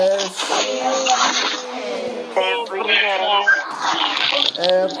every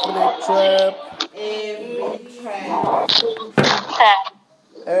trap,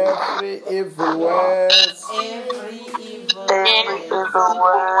 every evil word, every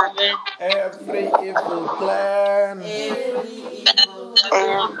evil plan, every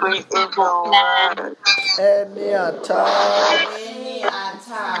evil word, any attack,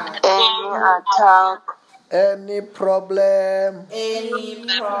 any problem,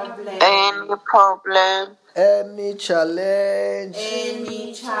 any challenge,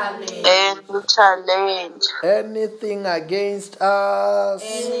 anything against us,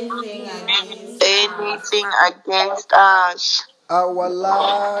 anything against us, our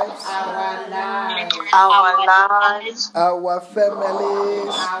lives, our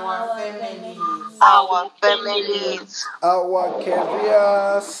families, our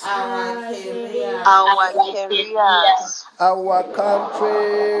careers, our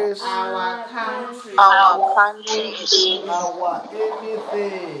countries, our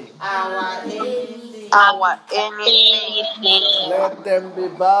anything. Let them be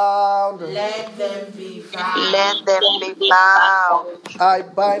bound. I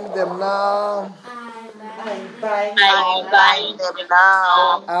bind them now.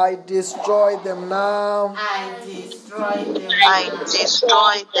 I destroy them now.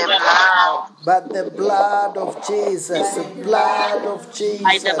 But the blood of Jesus, the blood of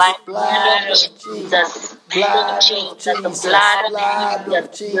Jesus, blood of Jesus, blood of Jesus, blood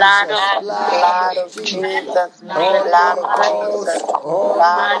of Jesus, blood of Jesus,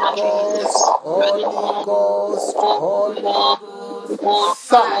 Holy Ghost, Holy Ghost, Holy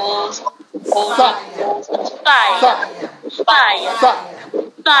Ghost, fire, fire,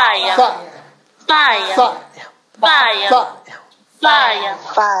 fire, fire, fire,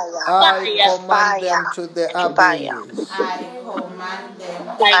 fire. I command them to the abyss.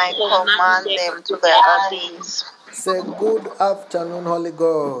 I command them to the abyss. Say good afternoon, Holy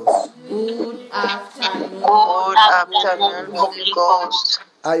Ghost. Good afternoon, Holy Ghost.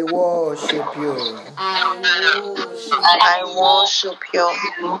 I worship you. I worship you.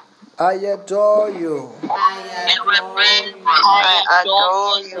 I adore you. I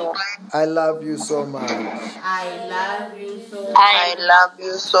adore you. I love you so much. I love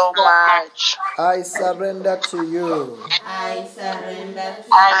you so much. I surrender to you. I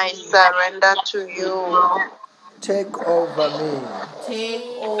surrender to you. Take over me.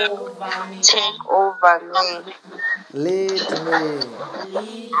 Take over me. Lead me.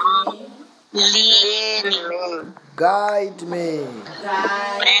 Lead me. Guide me.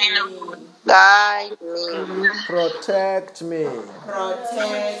 Guide me. Protect me.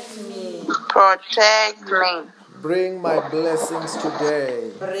 Protect me. Bring my blessings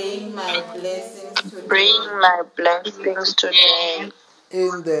today. Bring my blessings today.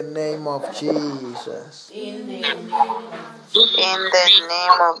 In the name of Jesus. In the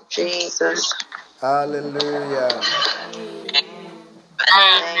name of Jesus. Hallelujah.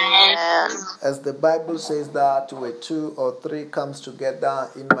 Amen. As the Bible says that where 2 or 3 comes together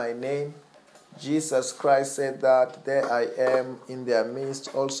in my name, Jesus Christ said that there I am in their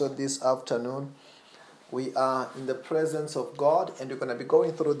midst. Also this afternoon, we are in the presence of God, and we're going to be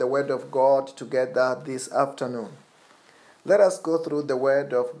going through the Word of God together this afternoon. Let us go through the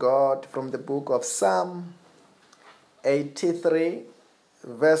Word of God from the book of Psalm 83,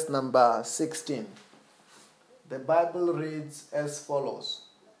 verse number 16. The Bible reads as follows.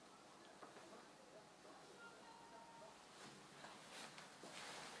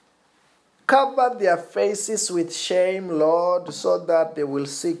 Cover their faces with shame, Lord, so that they will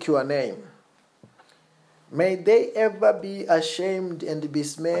seek your name. May they ever be ashamed and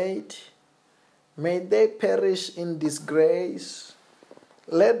dismayed. May they perish in disgrace.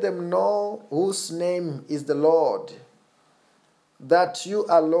 Let them know whose name is the Lord, that you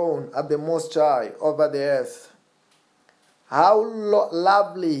alone are the Most High over the earth. How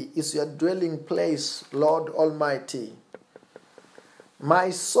lovely is your dwelling place, Lord Almighty.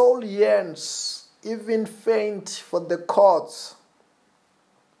 My soul yearns, even faint, for the courts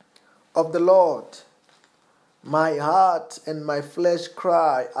of the Lord. My heart and my flesh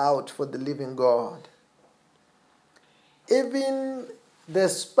cry out for the living God. Even the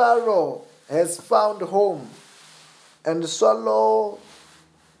sparrow has found home, and the swallow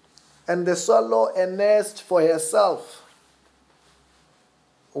a nest for herself,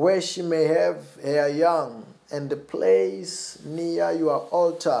 where she may have her young, and the place near your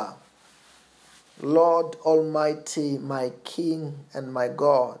altar, Lord Almighty, my King and my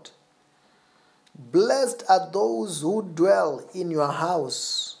God. Blessed are those who dwell in your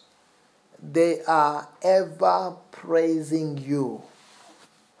house. They are ever praising you.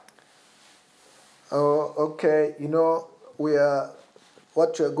 Oh, okay.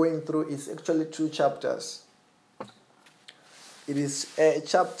 What we're going through is actually 2 chapters. It is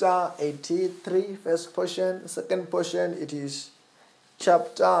chapter 83, first portion. Second portion, it is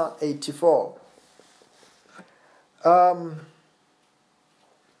chapter 84.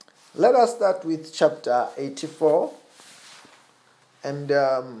 Let us start with chapter 84, and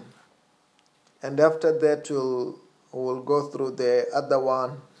after that we'll go through the other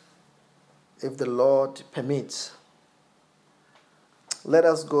one, if the Lord permits. Let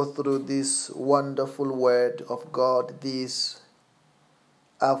us go through this wonderful word of God this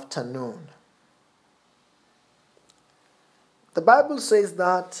afternoon. The Bible says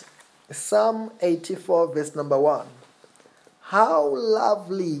that, Psalm 84 verse number 1, "How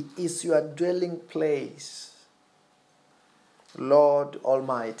lovely is your dwelling place, Lord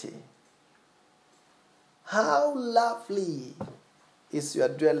Almighty." How lovely is your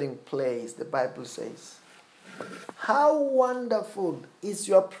dwelling place, the Bible says. How wonderful is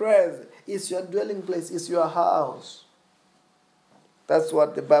your presence, is your dwelling place, is your house. That's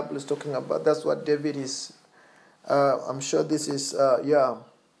what the Bible is talking about. That's what David is, I'm sure this is, the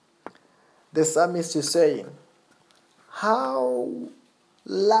psalmist is saying. How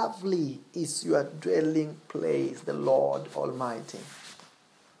lovely is your dwelling place, the Lord Almighty.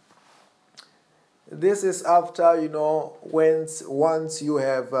 This is after, once you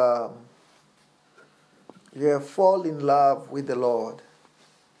have fallen in love with the Lord.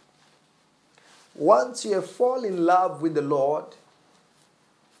 Once you have fallen in love with the Lord,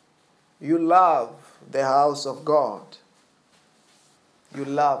 you love the house of God. You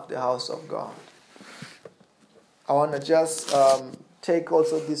love the house of God. I want to just take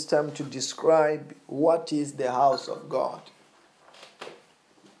also this time to describe what is the house of God.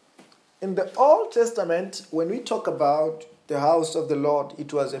 In the Old Testament, when we talk about the house of the Lord,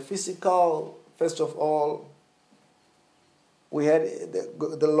 it was a physical, first of all, we had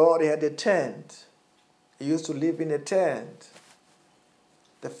the Lord had a tent. He used to live in a tent.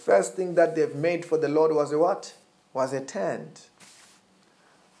 The first thing that they've made for the Lord was a what? Was a tent.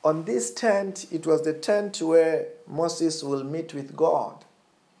 On this tent, it was the tent where Moses will meet with God.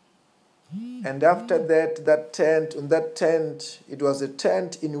 And after that, it was a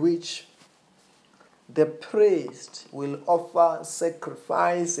tent in which the priest will offer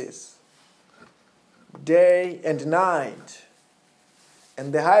sacrifices day and night.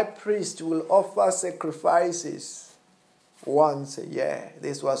 And the high priest will offer sacrifices once a year.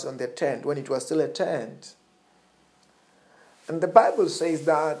 This was on the tent, when it was still a tent. And the Bible says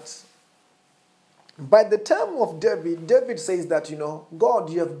that by the time of David says that, God,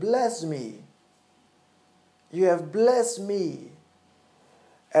 you have blessed me. You have blessed me.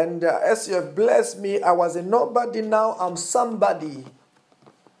 And as you have blessed me, I was a nobody, now I'm somebody.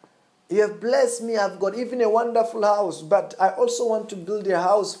 You have blessed me, I've got even a wonderful house, but I also want to build a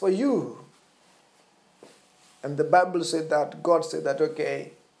house for you. And the Bible said that, God said that,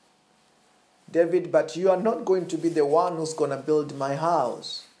 okay, David, but you are not going to be the one who's going to build my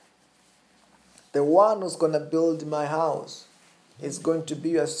house. The one who's going to build my house is going to be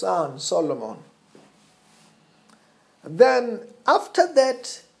your son, Solomon. Then, after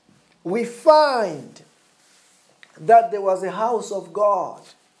that, we find that there was a house of God,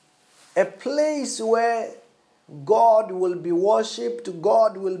 a place where God will be worshipped,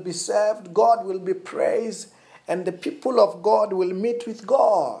 God will be served, God will be praised, and the people of God will meet with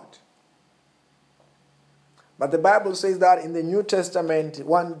God. But the Bible says that in the New Testament,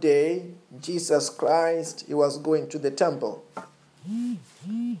 one day, Jesus Christ, he was going to the temple.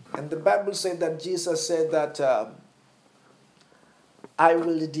 And the Bible said that Jesus said that, I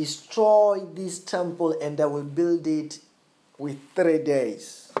will destroy this temple and I will build it with 3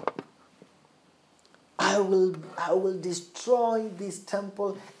 days. I will destroy this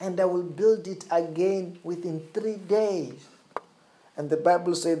temple and I will build it again within 3 days. And the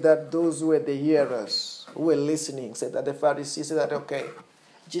Bible said that those who were the hearers, who were listening, said that the Pharisees said that, okay,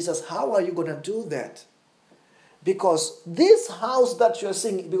 Jesus, how are you going to do that? Because this house that you're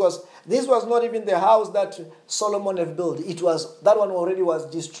seeing, because this was not even the house that Solomon had built. It was, that one already was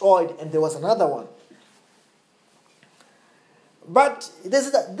destroyed and there was another one. But they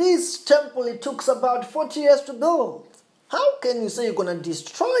said that this temple, it took about 40 years to build. How can you say you're going to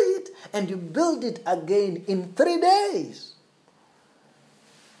destroy it and you build it again in 3 days?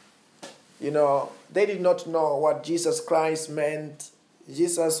 They did not know what Jesus Christ meant.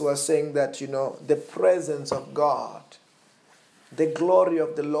 Jesus was saying that, the presence of God, the glory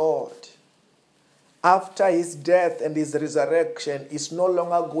of the Lord, after his death and his resurrection, is no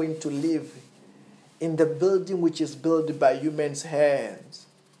longer going to live in the building which is built by human's hands.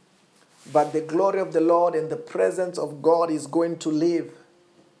 but the glory of the Lord and the presence of God is going to live.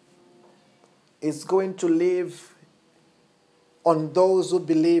 It's going to live on those who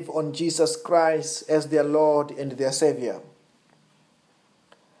believe on Jesus Christ as their Lord and their Savior.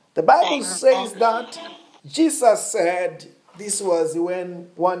 The Bible says that Jesus said, this was the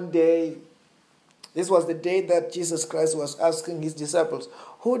day that Jesus Christ was asking his disciples,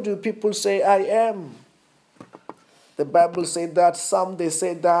 who do people say I am? The Bible said that some they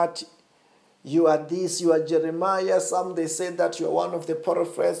say that you are this, you are Jeremiah. Some they say that you are one of the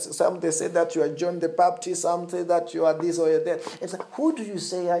prophets. Some they say that you are John the Baptist. Some say that you are this or you are that. It's like, who do you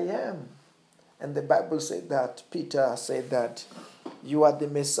say I am? And the Bible said that Peter said that you are the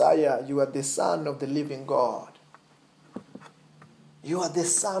Messiah. You are the Son of the living God. You are the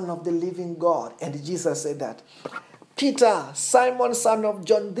Son of the living God. And Jesus said that, Peter, Simon, son of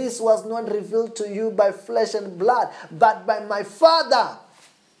John, this was not revealed to you by flesh and blood, but by my Father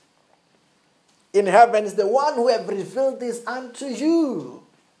in heaven is the one who have revealed this unto you.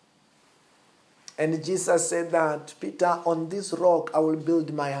 And Jesus said that, Peter, on this rock I will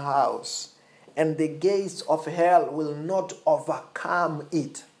build my house, and the gates of hell will not overcome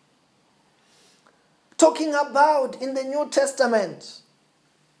it. Talking about in the New Testament,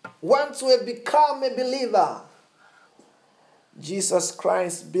 once we have become a believer, Jesus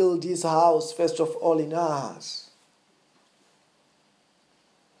Christ built his house first of all in us.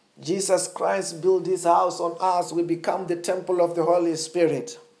 Jesus Christ built his house on us. We become the temple of the Holy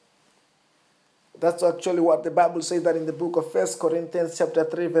Spirit. That's actually what the Bible says that in the book of 1 Corinthians chapter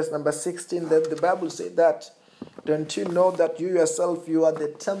 3 verse number 16. That the Bible says that, don't you know that you yourself, you are the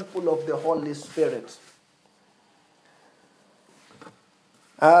temple of the Holy Spirit?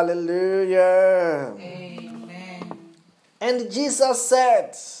 Hallelujah. Amen. And Jesus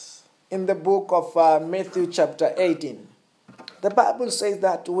said in the book of Matthew chapter 18, the Bible says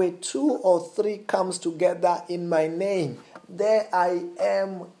that where 2 or 3 comes together in my name, there I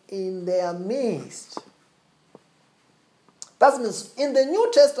am in their midst. That means in the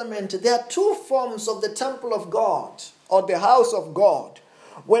New Testament, there are 2 forms of the temple of God or the house of God.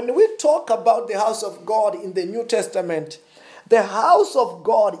 When we talk about the house of God in the New Testament, the house of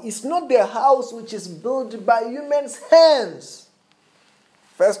God is not the house which is built by human's hands.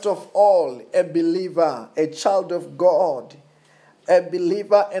 First of all, a believer, a child of God, a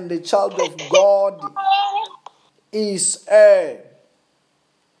believer and a child of God is a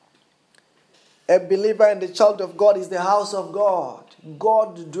believer and a child of God is the house of God.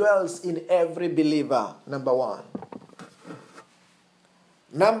 God dwells in every believer, number 1.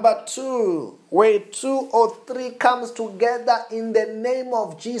 Number 2, where 2 or 3 comes together in the name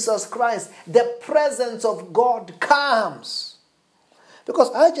of Jesus Christ, the presence of God comes.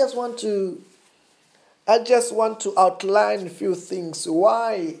 Because I just want to outline a few things.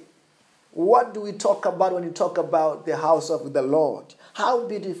 What do we talk about when we talk about the house of the Lord? How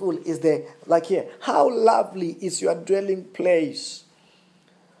beautiful is how lovely is your dwelling place?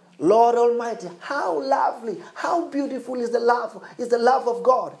 Lord Almighty, how lovely, how beautiful is the love of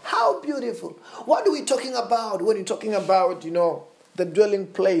God. How beautiful. What are we talking about when we're talking about, the dwelling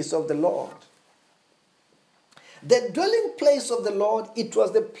place of the Lord? The dwelling place of the Lord, it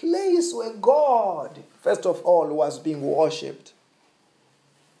was the place where God, first of all, was being worshipped.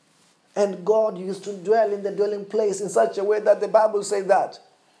 And God used to dwell in the dwelling place in such a way that the Bible says that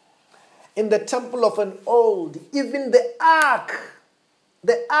in the temple of an old, even the ark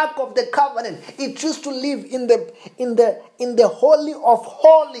of the covenant, it used to live in the holy of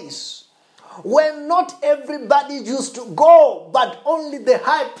holies, where not everybody used to go, but only the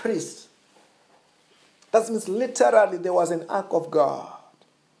high priest. That means literally there was an ark of God,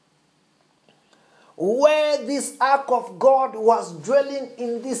 where this ark of God was dwelling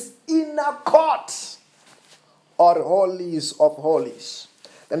in this inner court or holies of holies.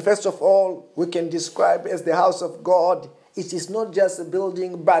 Then first of all, we can describe as the house of God. It is not just a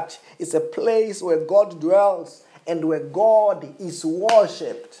building, but it's a place where God dwells and where God is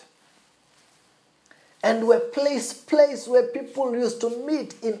worshipped. And where place where people used to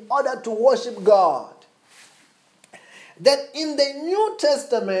meet in order to worship God. Then in the New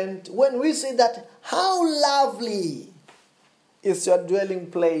Testament, when we say that, how lovely is your dwelling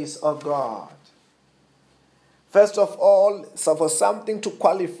place, O God? First of all, so for something to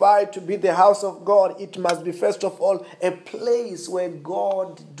qualify to be the house of God, it must be first of all a place where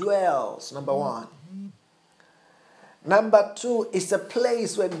God dwells, number 1. Number 2, it's a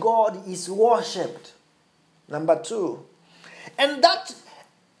place where God is worshipped, number 2. And that,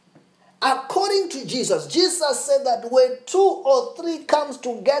 according to Jesus said that when 2 or 3 comes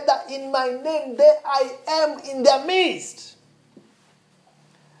together in my name, there I am in their midst.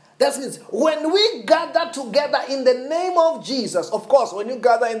 That means when we gather together in the name of Jesus, of course, when you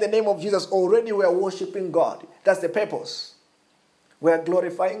gather in the name of Jesus, already we are worshiping God. That's the purpose. We are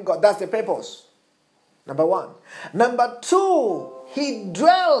glorifying God. That's the purpose. Number one. Number two, he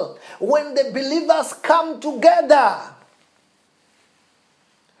dwells when the believers come together.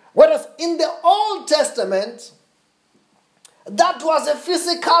 Whereas in the Old Testament, that was a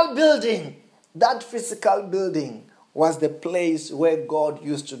physical building. That physical building was the place where God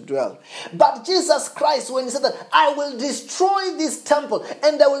used to dwell. But Jesus Christ, when he said that, I will destroy this temple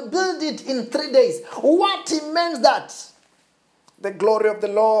and I will build it in 3 days, what he meant that the glory of the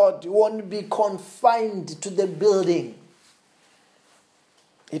Lord won't be confined to the building.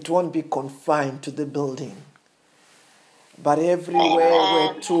 It won't be confined to the building. But everywhere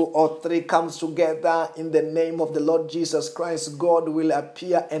where 2 or 3 comes together in the name of the Lord Jesus Christ, God will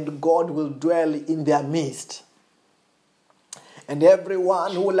appear and God will dwell in their midst. And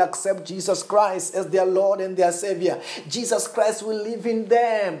everyone who will accept Jesus Christ as their Lord and their Savior, Jesus Christ will live in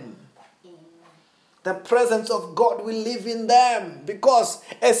them. The presence of God will live in them. Because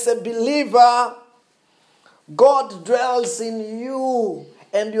as a believer, God dwells in you.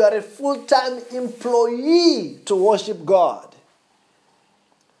 And you are a full-time employee to worship God.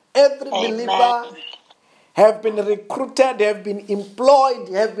 Every believer have been recruited, have been employed,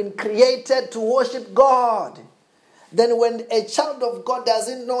 have been created to worship God. Then when a child of God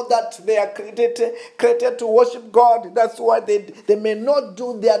doesn't know that they are created to worship God, that's why they may not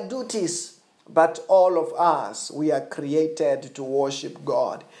do their duties. But all of us, we are created to worship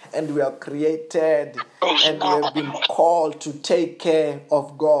God. And we are created and we have been called to take care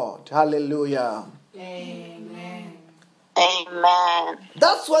of God. Hallelujah. Amen. Amen.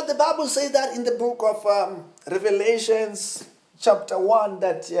 That's what the Bible says that in the book of Revelations chapter 1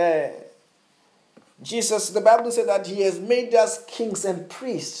 that the Bible said that he has made us kings and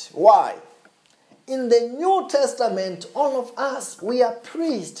priests. Why? In the New Testament, all of us, we are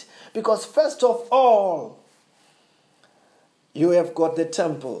priests. Because first of all, you have got the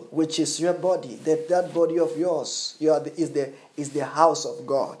temple, which is your body. That body of yours is the house of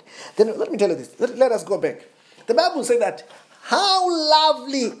God. Then let me tell you this. Let us go back. The Bible says that, how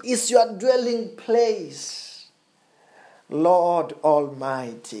lovely is your dwelling place, Lord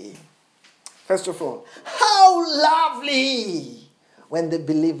Almighty. First of all, how lovely when the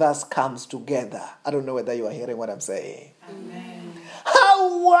believers comes together. I don't know whether you are hearing what I'm saying. Amen.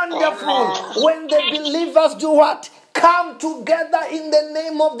 How wonderful when the believers do what? Come together in the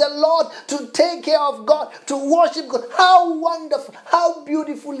name of the Lord to take care of God, to worship God. How wonderful, how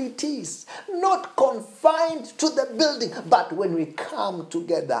beautiful it is. Not confined to the building, but when we come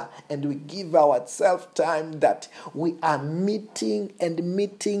together and we give ourselves time that we are meeting in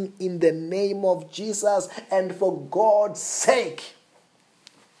the name of Jesus and for God's sake.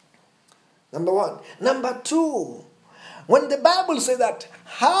 Number one. Number two, when the Bible says that,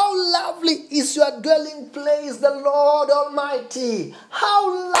 how lovely is your dwelling place, the Lord Almighty.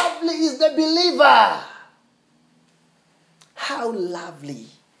 How lovely is the believer. How lovely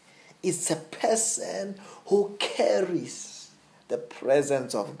is a person who carries the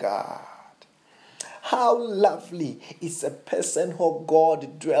presence of God. How lovely is a person who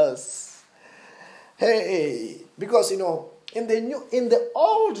God dwells. Hey, because in the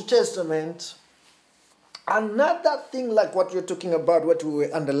Old Testament, another thing like what you're talking about, what we were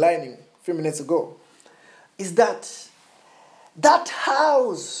underlining a few minutes ago, is that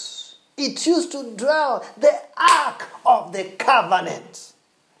house, it used to dwell the Ark of the Covenant.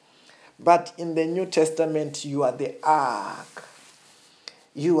 But in the New Testament, you are the Ark.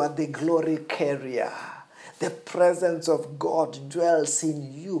 You are the glory carrier. The presence of God dwells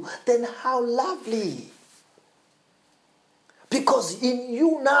in you. Then how lovely. Because in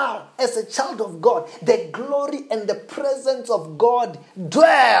you now, as a child of God, the glory and the presence of God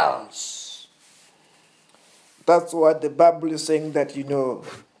dwells. That's what the Bible is saying, that,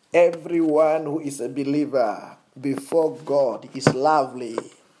 everyone who is a believer before God is lovely.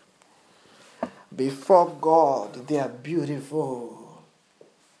 Before God, they are beautiful.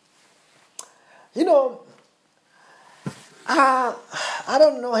 I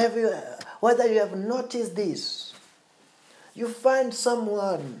don't know whether you have noticed this. You find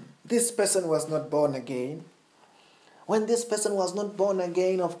someone, this person was not born again. When this person was not born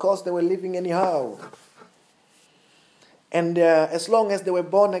again, of course, they were living anyhow. And as long as they were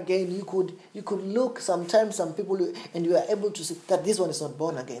born again, you could look, sometimes some people, and you are able to see that this one is not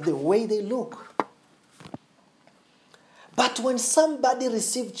born again, the way they look. But when somebody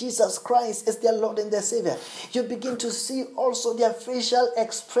receives Jesus Christ as their Lord and their Savior, you begin to see also their facial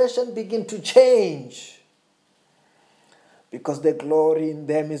expression begin to change. because the glory in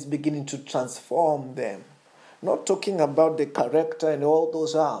them is beginning to transform them. Not talking about the character and all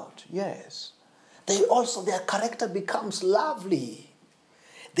those out. Yes. Their character becomes lovely.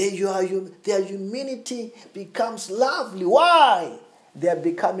 Their humanity becomes lovely. Why? They are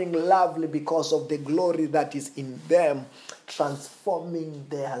becoming lovely because of the glory that is in them, transforming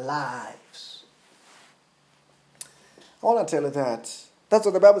their lives. I want to tell you that. That's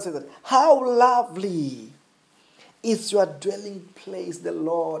what the Bible says. That how lovely is your dwelling place, the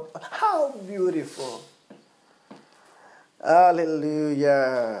Lord. How beautiful.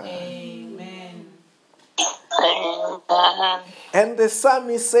 Hallelujah. Amen. Amen. And the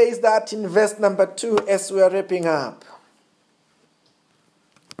psalmist says that in verse number 2 as we are wrapping up.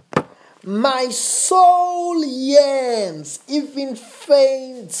 My soul yearns, even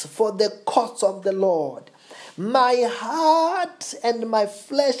faints for the courts of the Lord. My heart and my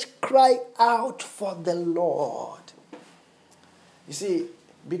flesh cry out for the Lord. You see,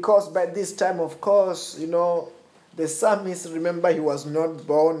 because by this time, of course, the psalmist, remember, he was not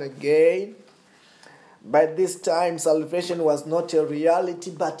born again. By this time, salvation was not a reality,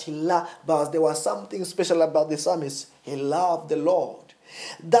 but there was something special about the psalmist. He loved the Lord.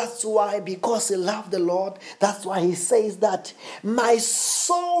 That's why, because he loved the Lord, that's why he says that my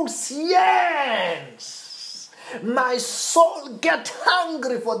soul yearns. My soul gets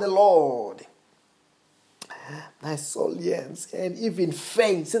hungry for the Lord. My soul yearns and even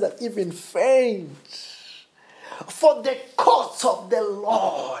faints. Say that, even faints for the courts of the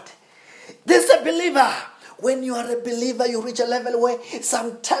Lord. This is a believer. When you are a believer, you reach a level where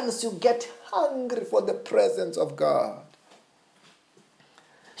sometimes you get hungry for the presence of God.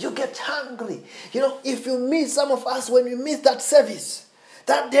 You get hungry. If you miss, some of us, when we miss that service,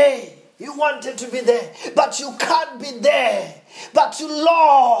 that day, you wanted to be there, but you can't be there. But you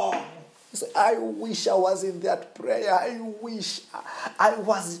long. You say, I wish I was in that prayer. I wish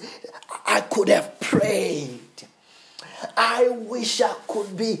I could have prayed. I wish I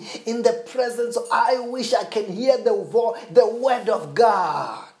could be in the presence of, I wish I can hear the word of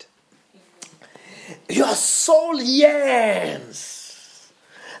God. Your soul yearns.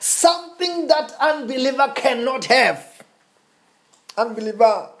 Something that unbeliever cannot have.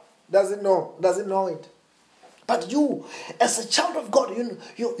 Unbeliever doesn't know it. But you, as a child of God,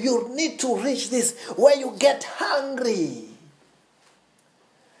 you need to reach this where you get hungry.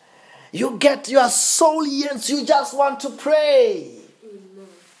 You get your soul yearns. You just want to pray. Amen.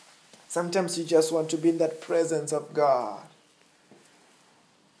 Sometimes you just want to be in that presence of God.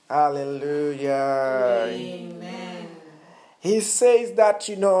 Hallelujah. Amen. He says that,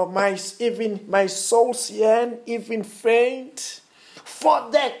 my soul yearn, even faint for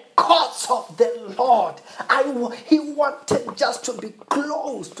the courts of the Lord. He wanted just to be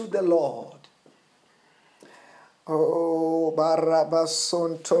close to the Lord. Oh,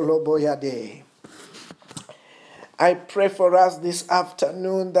 Barabason Toloboyade. I pray for us this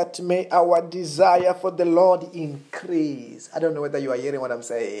afternoon that may our desire for the Lord increase. I don't know whether you are hearing what I'm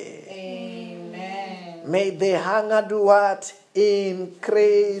saying. Amen. May the hunger do what?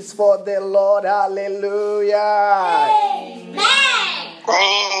 Increase for the Lord. Hallelujah. Amen.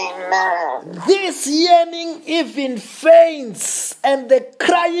 Amen. This yearning even faints, and the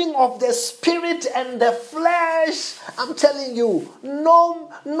crying of the spirit and the flesh, I'm telling you,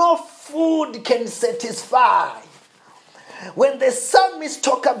 no food can satisfy. When the psalmist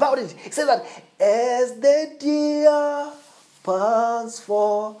talk about it, he says that as the deer pants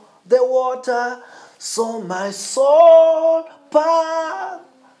for the water, so my soul pants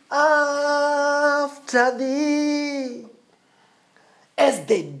after thee. As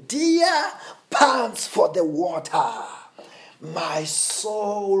the deer pants for the water, my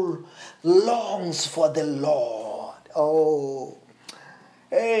soul longs for the Lord. Oh,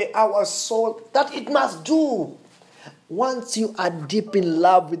 hey, our soul, that it must do. Once you are deep in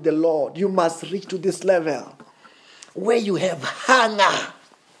love with the Lord, you must reach to this level where you have hunger.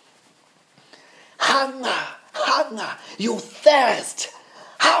 Hunger. You thirst.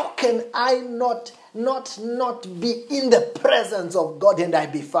 How can I not be in the presence of God and I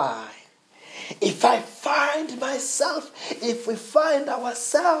be fine? If I find myself, if we find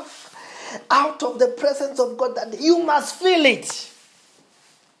ourselves out of the presence of God, that you must feel it.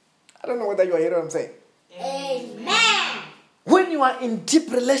 I don't know whether you are hearing what I'm saying. Amen. When you are in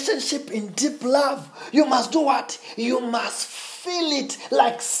deep relationship, in deep love, you must do what? You must feel it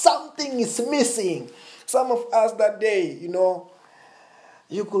like something is missing. Some of us that day,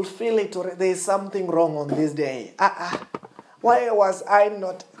 you could feel it, or there is something wrong on this day. Why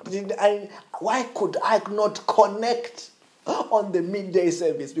could I not connect on the midday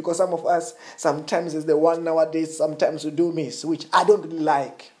service, because some of us, sometimes it's the one nowadays, sometimes we do miss, which I don't really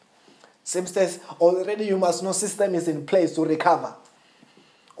like. Seamstress, already you must know system is in place to recover.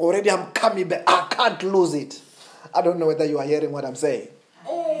 Already I'm coming back. I can't lose it. I don't know whether you are hearing what I'm saying.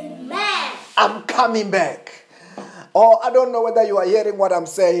 Amen. I'm coming back. Or I don't know whether you are hearing what I'm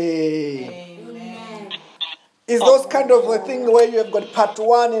saying. Amen. It's those kind of a thing where you have got part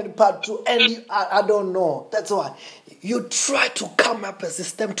 1 and part 2, and I don't know. That's why you try to come up a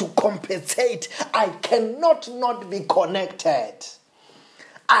system to compensate. I cannot not be connected.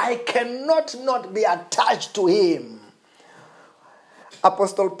 I cannot not be attached to him.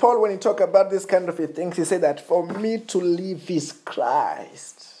 Apostle Paul, when he talked about this kind of a thing, he said that for me to live is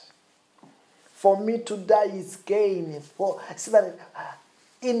Christ. For me to die is gain. So that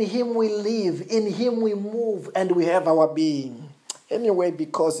in him we live, in him we move, and we have our being. Anyway,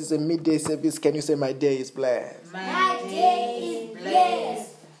 because it's a midday service, can you say my day is blessed? My day is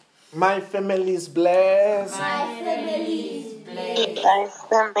blessed. My family is blessed. My family is blessed. My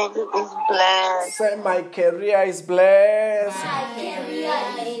family is blessed. Say my career is blessed. My career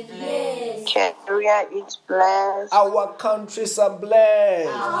is blessed. Career is blessed. Our countries are blessed.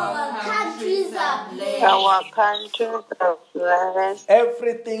 Our countries are blessed. Our countries are blessed.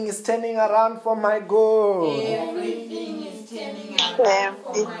 Everything is turning around for my good. Everything is turning around.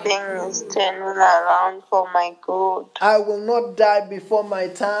 Everything is turning around for my good. I will not die before my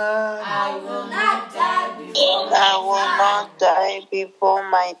time. I will not die before I will not die before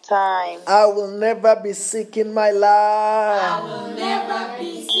my time. I will never be sick in my life. I will never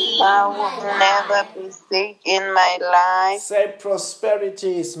be sick. I will never be sick in my life. Say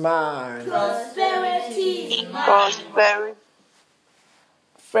prosperity is mine. Prosperity is mine. Prosperity,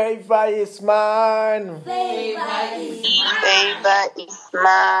 Favor is mine. Favor is mine. favor is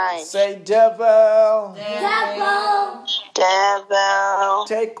mine. Say devil, Devil, Devil,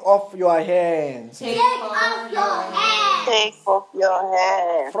 take off your hands take off your hands take off your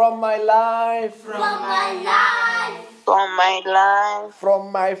hand from my life, from my life, from my life,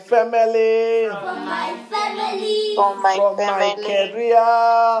 from my family, from my family, from my from my family, career,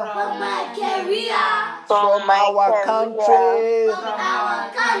 from my career, from my our career, country, from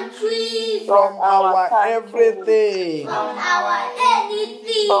our country, from our country, everything. from our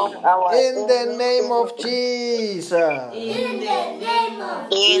anything. from our In the name everything. of Jesus. In the name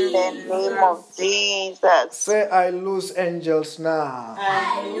of In the Jesus, name of Jesus. Say I lose angels now.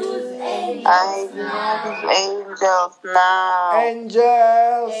 I lose angels. I lose angels now.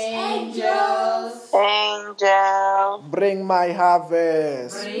 Angels, Angels, Angels, bring my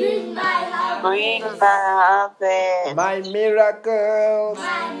harvest, bring my harvest, bring my harvest, my miracles,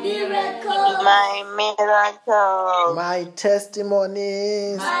 my miracles, my miracles, my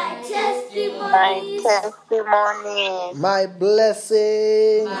testimonies, my my testimonies, testimonies, my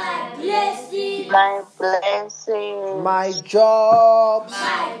blessings, my blessings, my blessings, my jobs,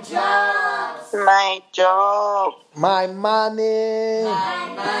 my jobs, my job, my money.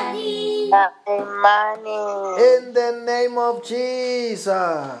 my money. my money. In the name of Jesus.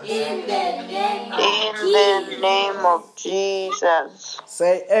 In the name of In Jesus. the name of Jesus.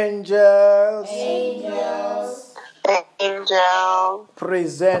 Say angels, Angels, Angel,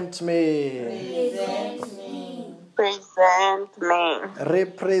 present me, present me, present me,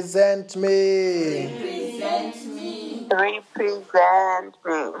 represent me. present me. represent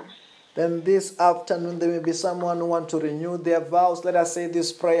me. Then this afternoon there may be someone who want to renew their vows. Let us say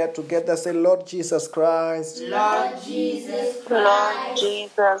this prayer together. Say, Lord Jesus Christ, Lord Jesus Lord Christ,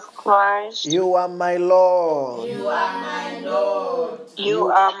 Jesus Christ, you are my Lord. you are my Lord, you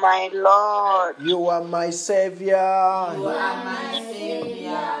are my Lord, You are my Savior. you are my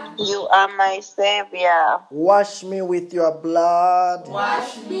Savior. you are my Savior. Wash me with your blood.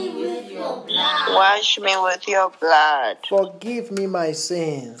 Wash me with your blood. Wash me with your blood. Forgive me my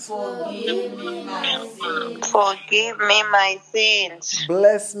sins. Forgive me my sins. Forgive me my sins.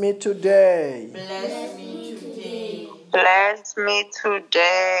 Bless me today. Bless me today. Bless me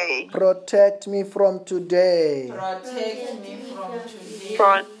today. Protect me from today. Protect me from today.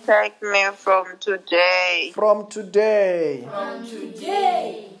 Protect me from today. From today, From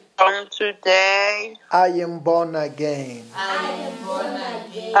today, From today, I am born again. I am born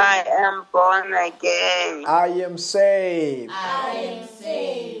again. I am born again. I am saved. I am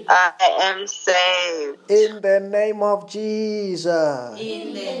saved. I am saved. In the name of Jesus.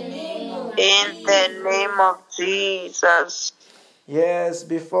 In the name of In the name of Jesus. Yes,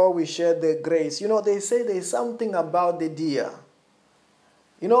 before we share the grace, they say there's something about the deer.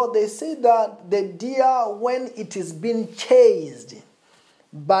 They say that the deer, when it is being chased,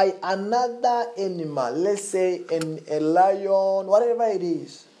 by another animal, let's say a lion, whatever it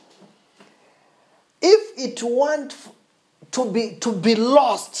is, if it wants to be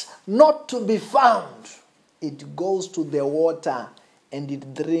lost, not to be found, it goes to the water and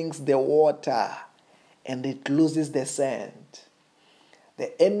it drinks the water and it loses the scent.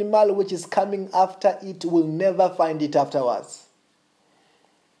 The animal which is coming after it will never find it afterwards,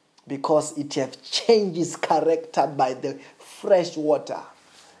 because it has changed its character by the fresh water.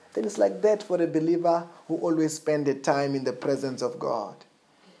 Things like that for a believer who always spend the time in the presence of God.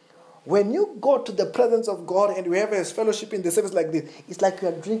 When you go to the presence of God and we have a fellowship in the service like this, it's like you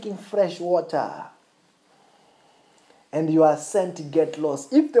are drinking fresh water. And your scent get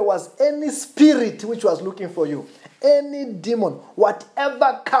lost. If there was any spirit which was looking for you, any demon,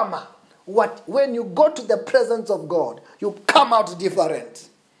 whatever karma, when you go to the presence of God, you come out different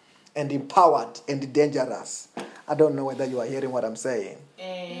and empowered and dangerous. I don't know whether you are hearing what I'm saying.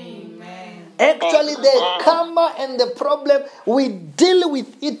 Amen. Actually, the karma and the problem, we deal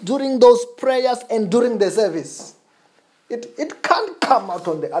with it during those prayers and during the service. It can't come out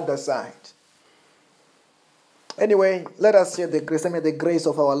on the other side. Anyway, let us share the grace. May the grace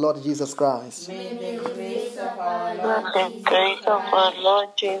of our Lord Jesus Christ, May the grace of our The Lord grace Jesus of our Christ, Lord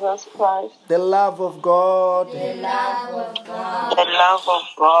Jesus Christ, the love of God, the love of God, the love of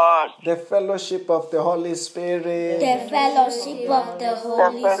God, the fellowship of the Holy Spirit The fellowship of the the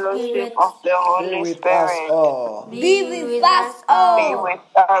Holy fellowship Spirit of the be Holy with us Spirit all. be with us be all. with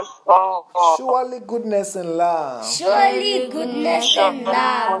us all. Surely goodness and love Surely goodness and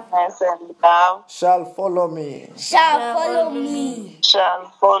love Goodness and love shall follow me shall follow me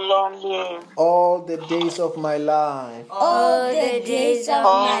shall follow me all the days of my life, all the days of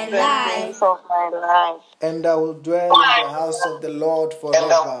all my the life, days of my life, and I will dwell in the house of the Lord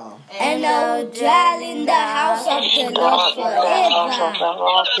forever. and I will dwell in the house of the dwell Lord in the house of the forever.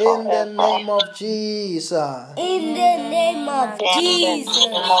 Lord In the forever. name of Jesus. In the name of In the Jesus.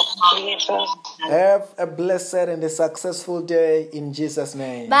 name of Jesus. Have a blessed and a successful day in Jesus'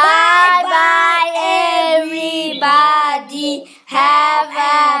 name. Bye bye, everybody. Have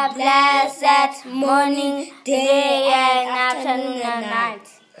a blessed morning, day, and afternoon and night.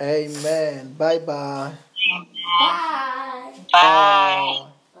 Amen. Bye-bye. Bye. Bye.